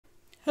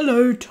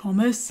Hello,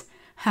 Thomas.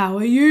 How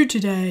are you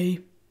today?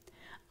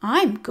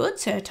 I'm good,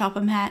 Sir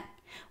Topham Hatt.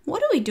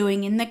 What are we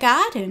doing in the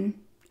garden?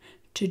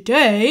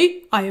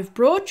 Today, I have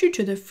brought you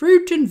to the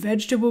fruit and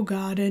vegetable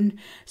garden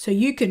so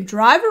you can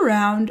drive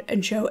around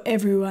and show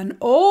everyone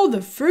all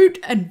the fruit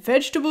and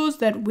vegetables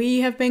that we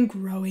have been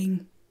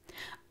growing.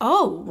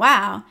 Oh,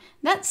 wow,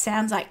 that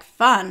sounds like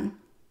fun.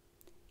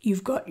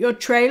 You've got your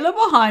trailer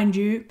behind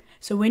you,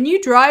 so when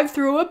you drive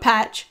through a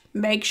patch,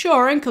 make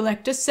sure and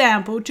collect a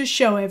sample to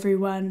show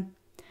everyone.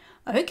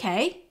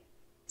 Okay.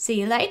 See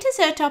you later,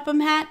 Sir Topham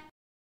Hatt.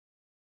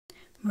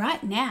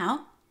 Right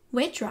now,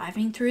 we're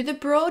driving through the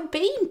broad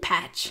bean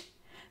patch.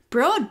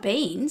 Broad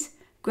beans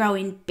grow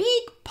in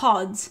big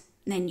pods,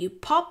 then you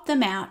pop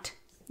them out.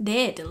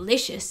 They're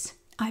delicious.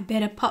 I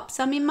better pop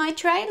some in my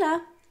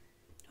trailer.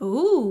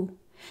 Ooh,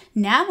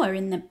 now we're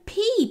in the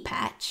pea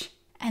patch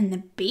and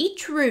the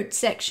beetroot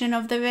section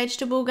of the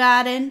vegetable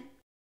garden.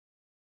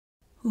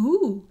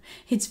 Ooh,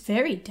 it's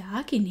very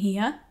dark in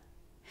here.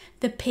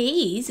 The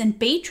peas and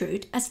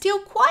beetroot are still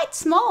quite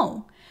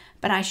small,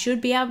 but I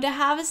should be able to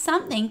harvest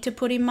something to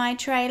put in my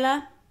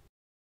trailer.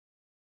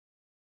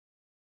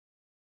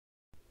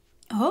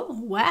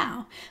 Oh,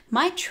 wow,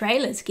 my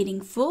trailer's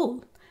getting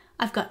full.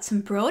 I've got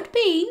some broad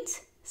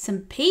beans, some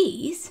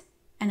peas,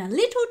 and a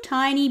little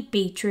tiny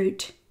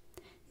beetroot.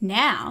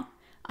 Now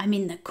I'm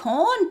in the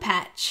corn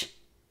patch.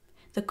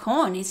 The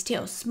corn is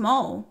still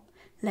small.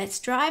 Let's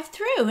drive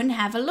through and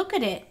have a look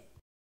at it.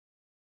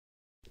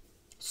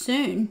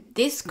 Soon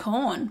this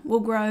corn will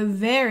grow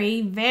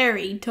very,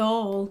 very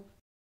tall.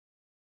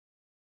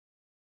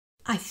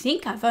 I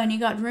think I've only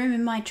got room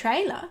in my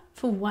trailer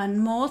for one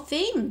more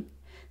thing.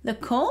 The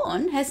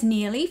corn has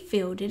nearly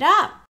filled it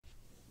up.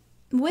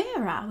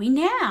 Where are we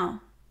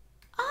now?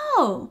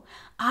 Oh,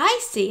 I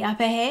see up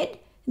ahead.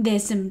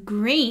 There's some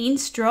green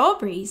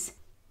strawberries.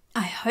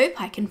 I hope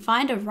I can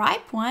find a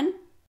ripe one.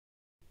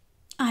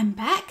 I'm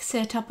back,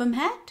 Sir Topham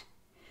Hatt.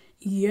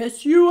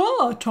 Yes, you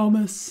are,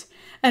 Thomas.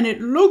 And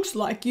it looks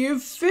like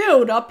you've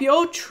filled up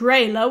your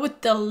trailer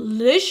with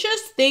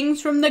delicious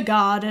things from the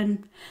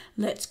garden.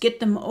 Let's get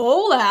them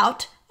all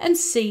out and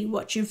see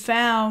what you've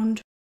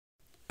found.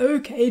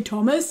 Okay,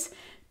 Thomas,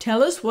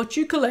 tell us what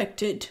you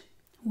collected.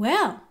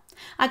 Well,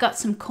 I got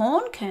some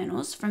corn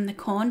kernels from the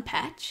corn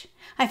patch.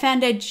 I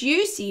found a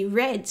juicy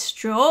red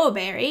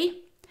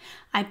strawberry.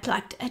 I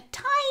plucked a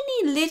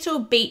tiny little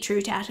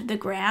beetroot out of the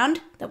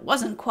ground that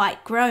wasn't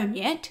quite grown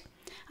yet.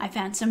 I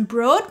found some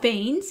broad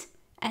beans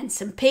and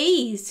some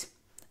peas.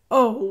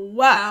 Oh,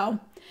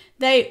 wow.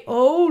 They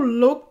all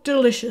look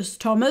delicious,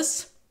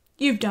 Thomas.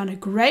 You've done a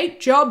great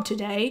job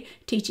today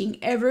teaching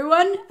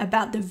everyone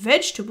about the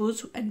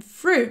vegetables and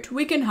fruit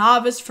we can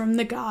harvest from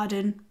the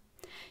garden.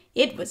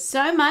 It was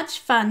so much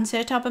fun,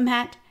 Sir Topham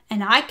Hatt,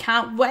 and I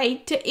can't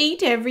wait to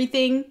eat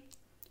everything.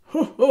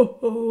 Ho, ho,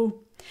 ho.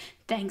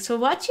 Thanks for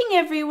watching,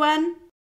 everyone.